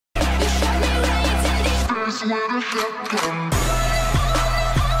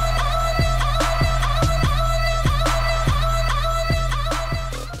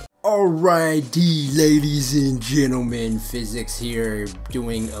Alrighty, ladies and gentlemen, Physiics here,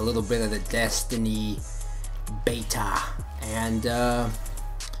 doing a little bit of the Destiny beta, and I'm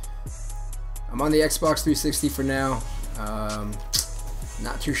on the Xbox 360 for now.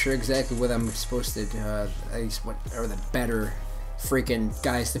 Not too sure exactly what I'm supposed to, at least what are the better freaking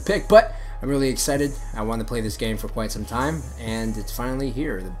guys to pick, but I'm really excited. I want to play this game for quite some time, and it's finally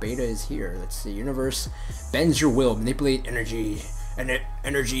here. The beta is here. Let's see. Universe bends your will, manipulate energies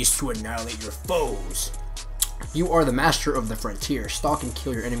to annihilate your foes. You are the master of the frontier. Stalk and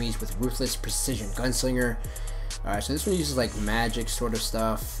kill your enemies with ruthless precision. Gunslinger. Alright, so this one uses like magic sort of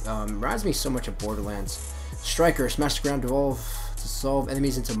stuff. Reminds me so much of Borderlands. Striker. Smash the ground, dissolve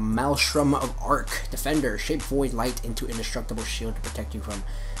enemies into maelstrom of arc. Defender. Shape void light into indestructible shield to protect you from.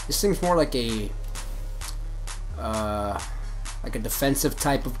 This seems more like a defensive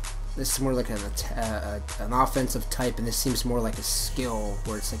type of. This is more like an offensive type, and this seems more like a skill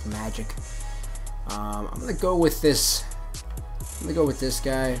where it's like magic. I'm gonna go with this. I'm gonna go with this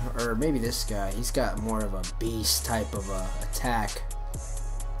guy, or maybe this guy. He's got more of a beast type of attack.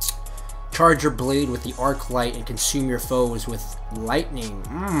 Charge your blade with the arc light and consume your foes with lightning.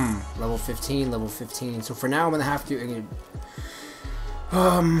 Level 15, level 15. So for now, I'm gonna have to.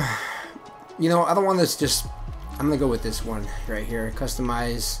 You know, I don't want this just. I'm gonna go with this one right here.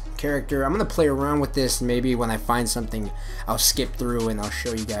 Customize character. I'm gonna play around with this, and maybe when I find something, I'll skip through and I'll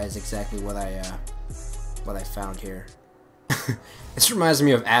show you guys exactly what I found here. This reminds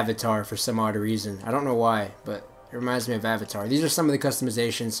me of Avatar for some odd reason. I don't know why, but it reminds me of Avatar. These are some of the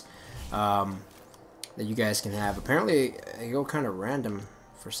customizations that you guys can have. Apparently, they go kind of random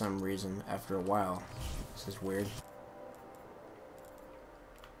for some reason after a while. This is weird.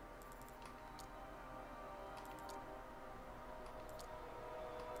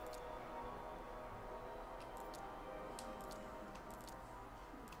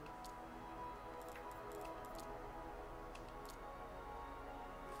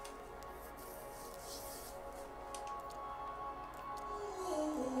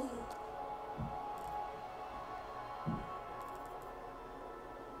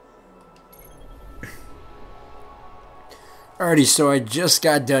 Alrighty, so I just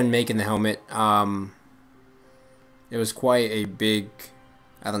got done making the helmet. It was quite a big,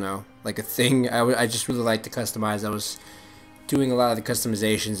 I don't know, like a thing. I just really like to customize. I was doing a lot of the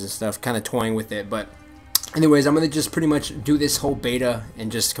customizations and stuff, kind of toying with it. But anyways, I'm going to just pretty much do this whole beta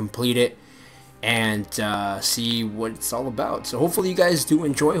and just complete it and see what it's all about. So hopefully you guys do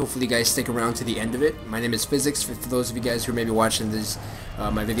enjoy. Hopefully you guys stick around to the end of it. My name is Physiics. For those of you guys who are maybe watching this,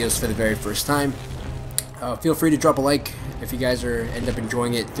 my videos for the very first time. Feel free to drop a like if you guys end up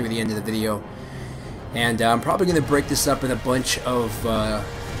enjoying it through the end of the video. And I'm probably going to break this up in a bunch of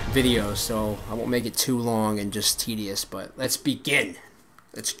videos, so I won't make it too long and just tedious, but let's begin.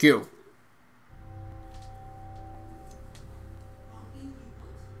 Let's go.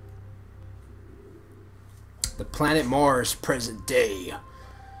 The planet Mars, present day.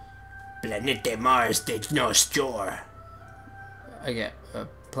 Planete Mars de nostro. I get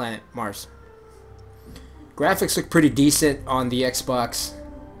planet Mars. Graphics look pretty decent on the Xbox.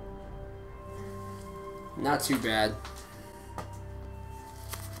 Not too bad.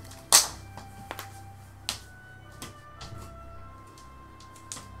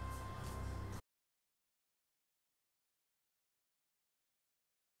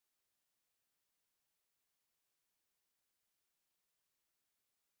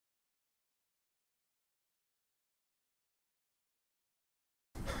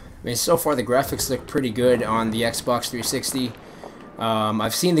 I mean, so far the graphics look pretty good on the Xbox 360.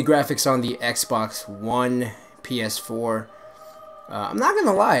 I've seen the graphics on the Xbox One, PS4. I'm not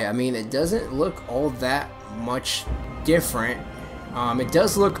gonna lie, I mean, it doesn't look all that much different. It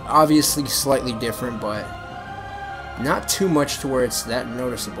does look obviously slightly different, but not too much to where it's that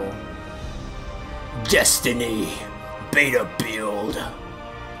noticeable. Destiny beta build.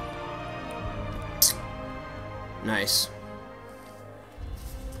 Nice.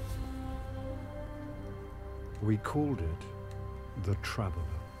 We called it the Traveler.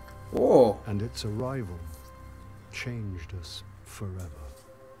 Oh. And its arrival changed us forever.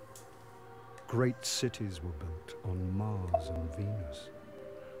 Great cities were built on Mars and Venus.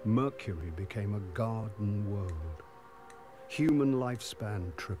 Mercury became a garden world. Human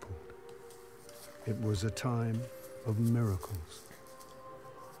lifespan tripled. It was a time of miracles.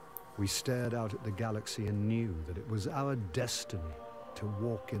 We stared out at the galaxy and knew that it was our destiny to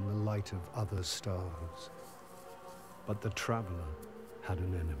walk in the light of other stars. But the Traveler had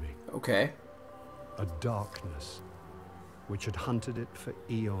an enemy. Okay. a darkness which had hunted it for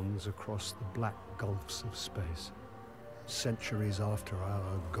eons across the black gulfs of space. Centuries after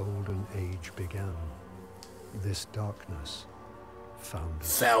our golden age began, this darkness found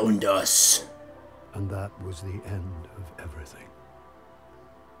us. Found us. And that was the end of everything.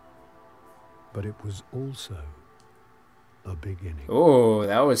 But it was also a beginning. Oh,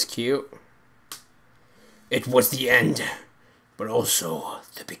 that was cute. It was the end, but also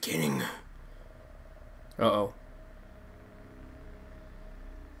the beginning. Uh-oh.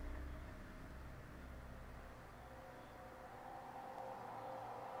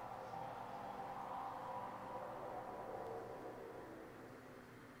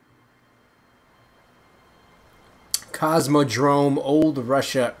 Cosmodrome, Old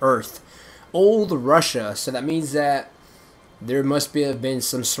Russia, Earth. Old Russia, so that means that there must have been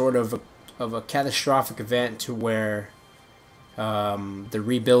some sort of a catastrophic event to where the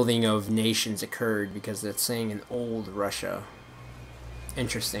rebuilding of nations occurred, because it's saying in Old Russia.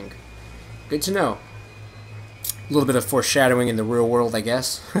 Interesting. Good to know. A little bit of foreshadowing in the real world, I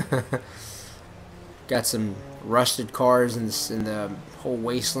guess. Got some rusted cars in the whole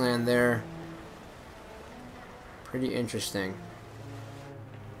wasteland there. Pretty interesting.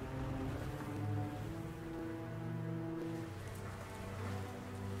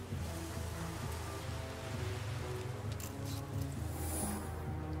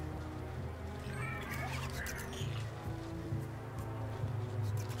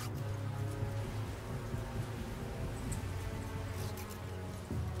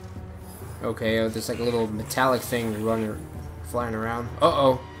 Okay, there's like a little metallic thing flying around.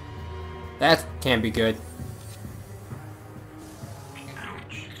 Uh-oh. That can't be good.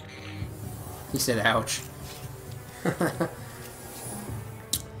 Ouch. He said ouch.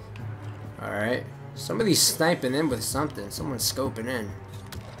 Alright. Somebody's sniping in with something. Someone's scoping in.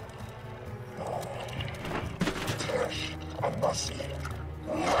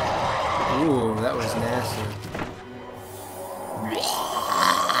 Ooh, that was nasty.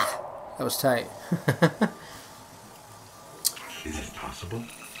 That was tight. Is it possible?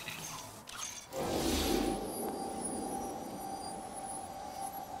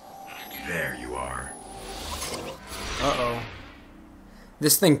 There you are. Uh-oh.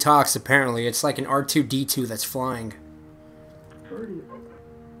 This thing talks, apparently. It's like an R2-D2 that's flying.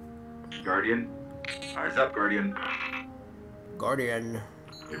 Guardian? Eyes up, Guardian. Guardian.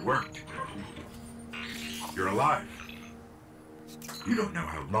 It worked. You're alive. You don't know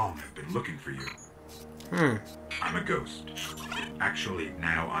how long I've been looking for you. I'm a ghost. Actually,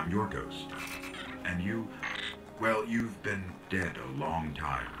 now I'm your ghost. And you, well, you've been dead a long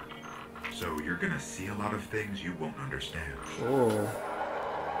time. So you're gonna see a lot of things you won't understand. Oh.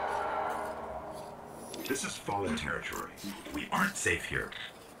 This is fallen territory. We aren't safe here.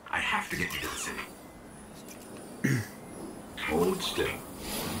 I have to get you to the city. Hold still.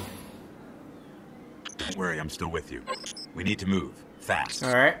 Don't worry, I'm still with you. We need to move. Fast.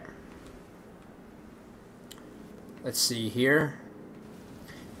 Alright. Let's see here.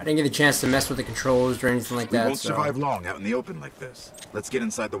 I didn't get a chance to mess with the controls or anything like that. We won't survive long out in the open like this. Let's get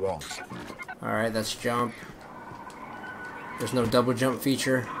inside the walls. Alright, that's jump. There's no double jump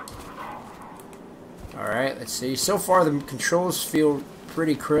feature. Alright, let's see. So far the controls feel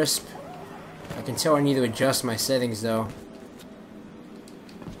pretty crisp. I can tell I need to adjust my settings though.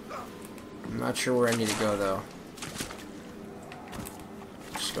 I'm not sure where I need to go though.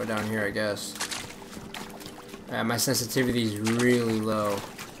 Just go down here, I guess. My sensitivity is really low.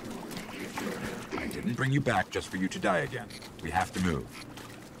 I didn't bring you back just for you to die again. We have to move.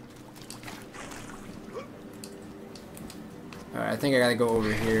 Alright, I think I gotta go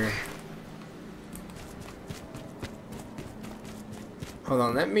over here. Hold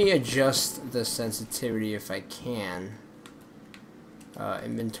on, let me adjust the sensitivity if I can.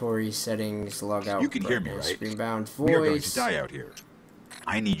 Inventory settings, log out. You can hear me, right? Screenbound voice. We are going to die out here.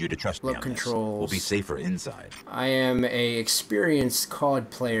 I need you to trust me Look on controls. this. We'll be safer inside. I am a experienced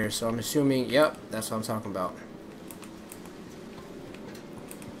COD player, so I'm assuming, yep, that's what I'm talking about.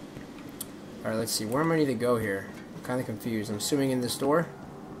 Alright, let's see, where am I need to go here? I'm kind of confused. I'm assuming in this door?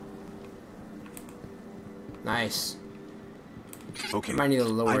 Nice. Okay, Might need to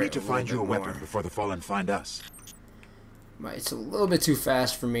lower I it need to a find you a little bit weapon more. before the Fallen find us. It's a little bit too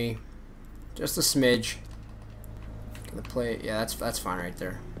fast for me. Just a smidge. Gonna play it. Yeah, that's fine right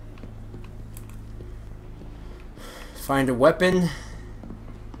there. Find a weapon.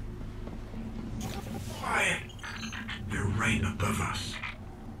 Quiet. They're right above us.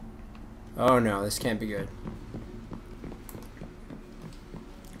 Oh no, this can't be good.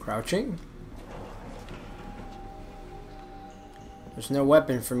 Crouching. There's no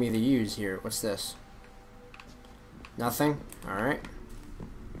weapon for me to use here. What's this? Nothing? Alright.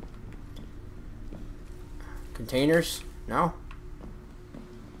 Containers? No?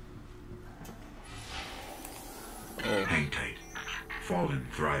 Oh. Hang tight. Fallen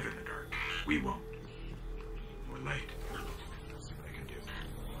thrive in the dark. We won't. We're late. See what I can do.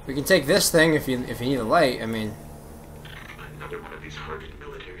 We can take this thing if you need a light. I mean, Another one of these hardened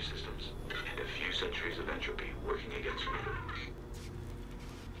military systems, and a few centuries of entropy working against me.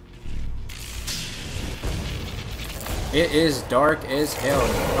 it is dark as hell.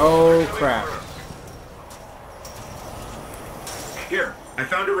 Oh crap! Here, I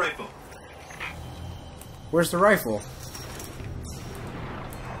found a rifle. Where's the rifle?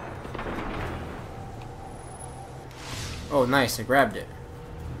 Oh, nice! I grabbed it.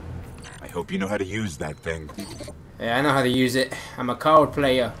 I hope you know how to use that thing. Yeah, I know how to use it. I'm a COD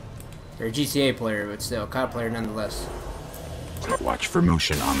player. Or a GTA player, but still, COD player nonetheless. Watch for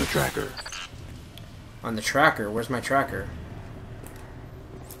motion on the tracker. On the tracker? Where's my tracker?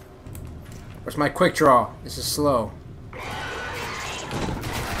 Where's my quick draw? This is slow.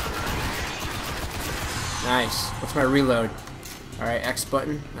 Nice. What's my reload? Alright, X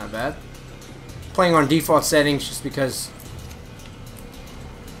button. Not bad. Playing on default settings just because...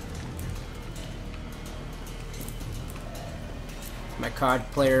 my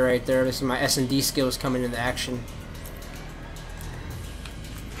COD player right there. This is my S&D skills coming into action.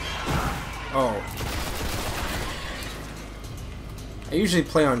 Oh. I usually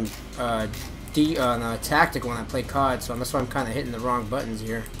play on tactical when I play COD, so that's why I'm kind of hitting the wrong buttons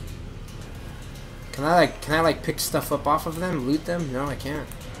here. Can I like pick stuff up off of them, loot them? No, I can't.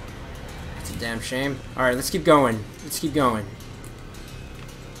 It's a damn shame. All right, let's keep going. Let's keep going.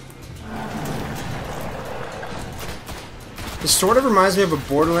 This sort of reminds me of a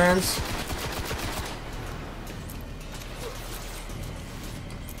Borderlands.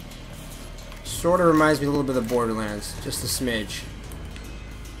 Sort of reminds me a little bit of Borderlands, just a smidge.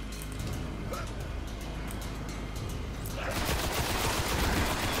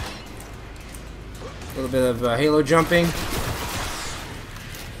 A little bit of Halo jumping. How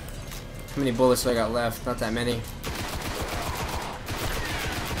many bullets do I got left? Not that many.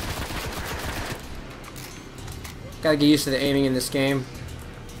 Gotta get used to the aiming in this game.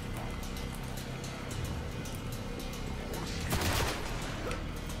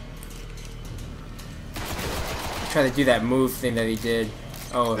 Try to do that move thing that he did.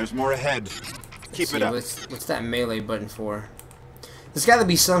 Oh, There's more ahead. Keep it up. What's that melee button for? There's got to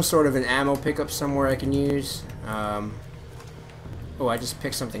be some sort of an ammo pickup somewhere I can use. Oh, I just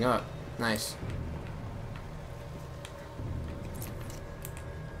picked something up. Nice.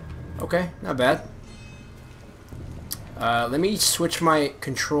 Okay, not bad. Let me switch my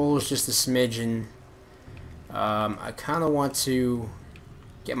controls just a smidgen. I kind of want to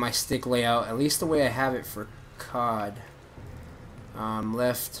get my stick layout, at least the way I have it for COD.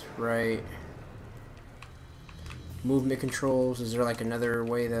 Left, right. Movement controls. Is there like another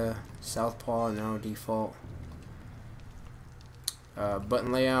way to southpaw? No, default.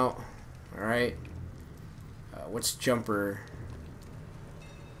 Button layout. Alright. What's jumper?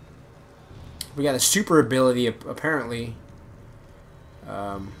 We got a super ability apparently.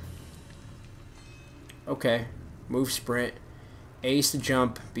 Okay. Move, sprint. A is to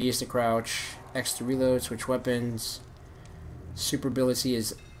jump. B is to crouch. X to reload. Switch weapons. Super ability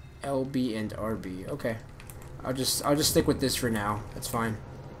is LB and RB. Okay. I'll just stick with this for now. That's fine.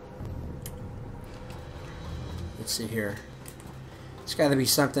 Let's see here. There's got to be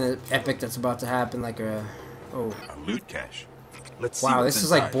something epic that's about to happen, like a A loot cache. Let's see. Wow, what's this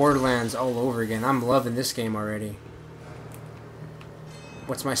is inside. like Borderlands all over again. I'm loving this game already.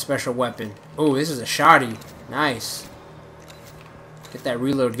 What's my special weapon? Oh, this is a shotty. Nice. Get that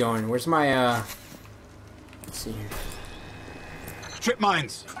reload going. Where's my let's see here. Trip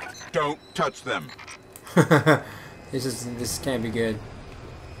mines. Don't touch them. This can't be good.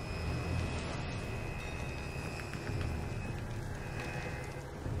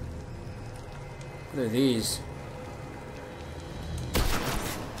 What are these?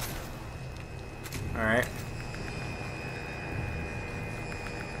 Alright.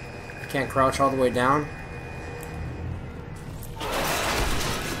 I can't crouch all the way down.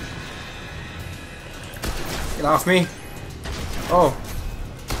 Get off me. Oh.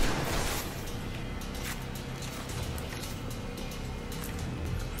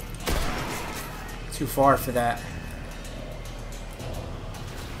 Too far for that.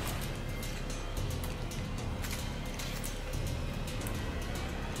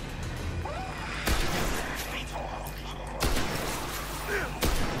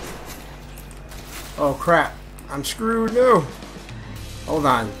 Oh crap. I'm screwed. No. Hold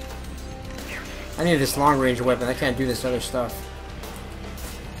on. I need this long range weapon. I can't do this other stuff.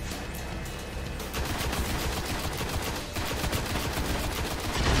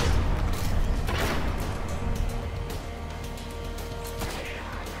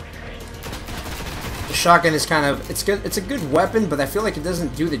 The shotgun is kind of, it's good. It's a good weapon, but I feel like it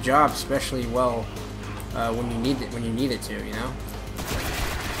doesn't do the job especially well when you need it to. You know,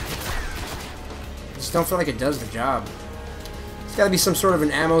 I just don't feel like it does the job. There's got to be some sort of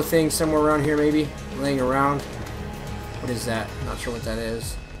an ammo thing somewhere around here, maybe laying around. What is that? Not sure what that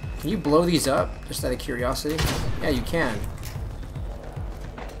is. Can you blow these up? Just out of curiosity. Yeah, you can.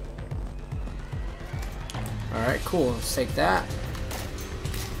 All right, cool. Let's take that.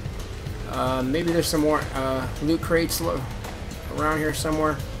 Maybe there's some more loot crates around here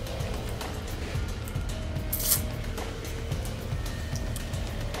somewhere.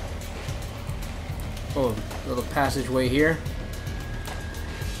 Oh, a little passageway here.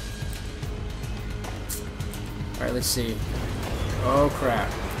 Alright, let's see. Oh, crap.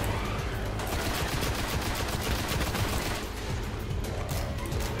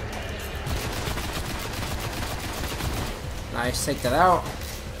 Nice, take that out.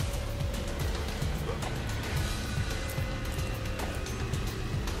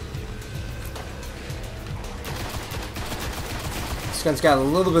 This gun's got a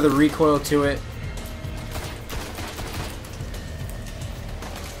little bit of recoil to it.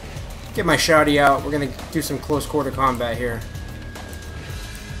 Get my shotty out. We're gonna do some close quarter combat here.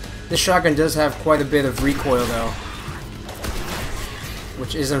 This shotgun does have quite a bit of recoil though,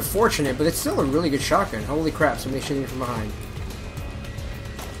 which is unfortunate, but it's still a really good shotgun. Holy crap, somebody's shooting from behind.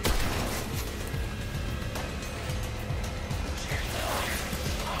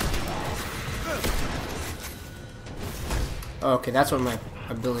 Okay, that's what my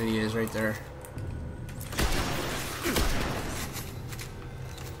ability is right there.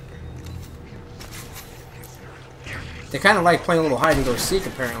 They kind of like playing a little hide and go seek,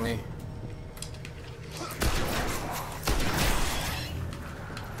 apparently.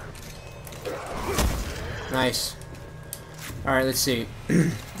 Nice. Alright, let's see.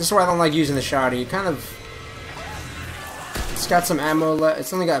 This is why I don't like using the shotty. It kind of... It's got some ammo left.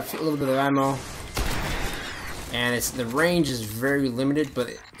 It's only got a little bit of ammo. And it's the range is very limited, but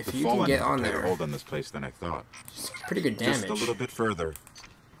if you can get on there... hold on this place than I thought. It's pretty good damage. Just a little bit further.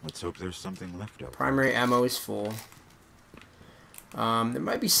 Let's hope there's something left over. Primary ammo is full. There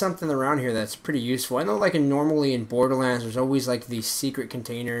might be something around here that's pretty useful. I know, like, normally in Borderlands, there's always like these secret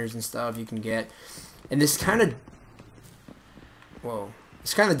containers and stuff you can get, and this kind of, whoa,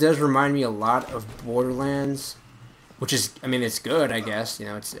 this kind of does remind me a lot of Borderlands, which is, I mean, it's good, I guess. You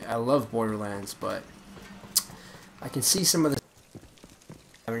know, I love Borderlands, but I can see some of the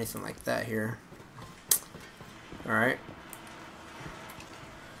have anything like that here. All right,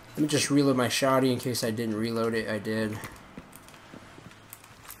 let me just reload my shotty in case I didn't reload it. I did.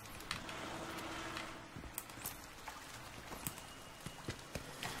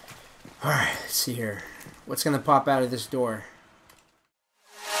 Alright, let's see here. What's gonna pop out of this door?